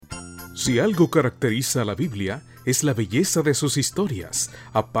Si algo caracteriza a la Biblia, es la belleza de sus historias,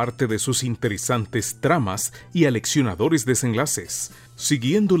 aparte de sus interesantes tramas y aleccionadores desenlaces,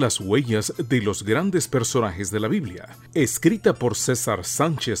 siguiendo las huellas de los grandes personajes de la Biblia, escrita por César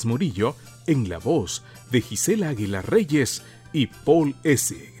Sánchez Murillo, en la voz de Gisela Aguilar Reyes y Paul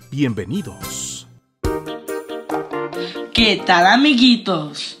S. Bienvenidos. ¿Qué tal,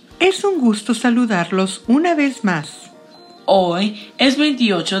 amiguitos? Es un gusto saludarlos una vez más. Hoy es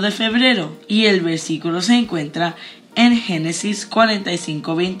 28 de febrero y el versículo se encuentra en Génesis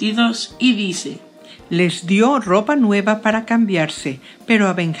 45:22 y dice: Les dio ropa nueva para cambiarse, pero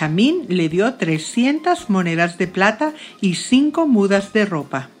a Benjamín le dio 300 monedas de plata y 5 mudas de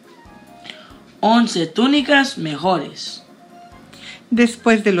ropa. 11 túnicas mejores.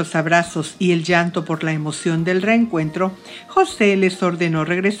 Después de los abrazos y el llanto por la emoción del reencuentro, José les ordenó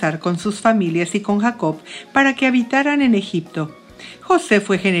regresar con sus familias y con Jacob para que habitaran en Egipto. José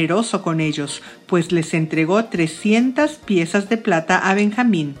fue generoso con ellos, pues les entregó 300 piezas de plata a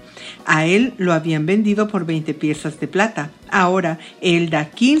Benjamín. A él lo habían vendido por 20 piezas de plata. Ahora él da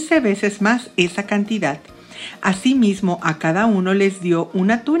 15 veces más esa cantidad. Asimismo, a cada uno les dio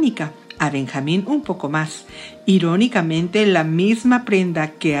una túnica. A Benjamín un poco más. Irónicamente, la misma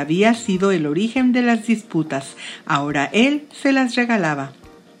prenda que había sido el origen de las disputas, ahora él se las regalaba.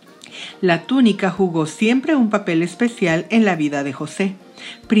 La túnica jugó siempre un papel especial en la vida de José.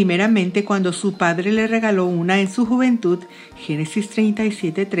 Primeramente cuando su padre le regaló una en su juventud, Génesis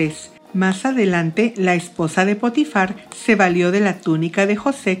 37:3. Más adelante, la esposa de Potifar se valió de la túnica de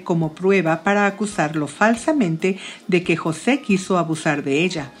José como prueba para acusarlo falsamente de que José quiso abusar de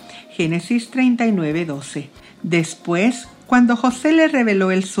ella. Génesis 39:12. Después, cuando José le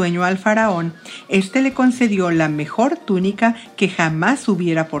reveló el sueño al faraón, éste le concedió la mejor túnica que jamás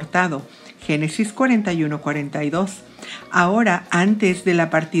hubiera portado. Génesis 41:42. Ahora, antes de la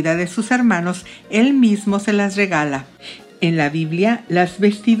partida de sus hermanos, él mismo se las regala. En la Biblia, las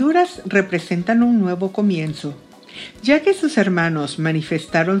vestiduras representan un nuevo comienzo. Ya que sus hermanos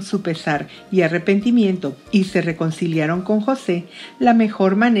manifestaron su pesar y arrepentimiento y se reconciliaron con José, la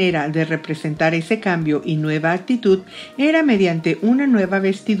mejor manera de representar ese cambio y nueva actitud era mediante una nueva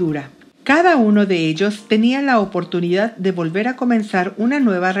vestidura. Cada uno de ellos tenía la oportunidad de volver a comenzar una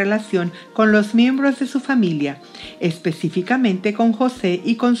nueva relación con los miembros de su familia, específicamente con José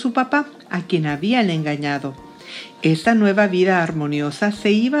y con su papá, a quien habían engañado. Esta nueva vida armoniosa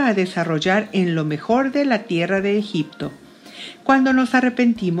se iba a desarrollar en lo mejor de la tierra de Egipto. Cuando nos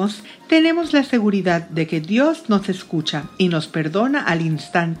arrepentimos, tenemos la seguridad de que Dios nos escucha y nos perdona al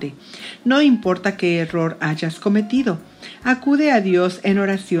instante. No importa qué error hayas cometido, acude a Dios en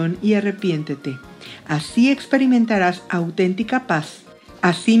oración y arrepiéntete. Así experimentarás auténtica paz.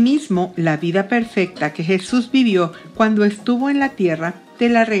 Asimismo, la vida perfecta que Jesús vivió cuando estuvo en la tierra te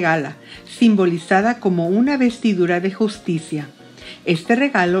la regala, simbolizada como una vestidura de justicia. Este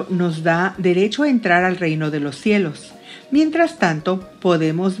regalo nos da derecho a entrar al reino de los cielos. Mientras tanto,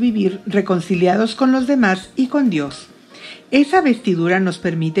 podemos vivir reconciliados con los demás y con Dios. Esa vestidura nos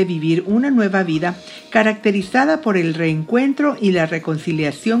permite vivir una nueva vida caracterizada por el reencuentro y la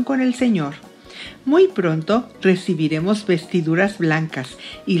reconciliación con el Señor. Muy pronto recibiremos vestiduras blancas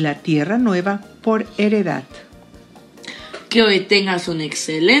y la tierra nueva por heredad. Que hoy tengas un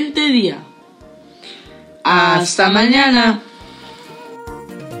excelente día. ¡Hasta mañana!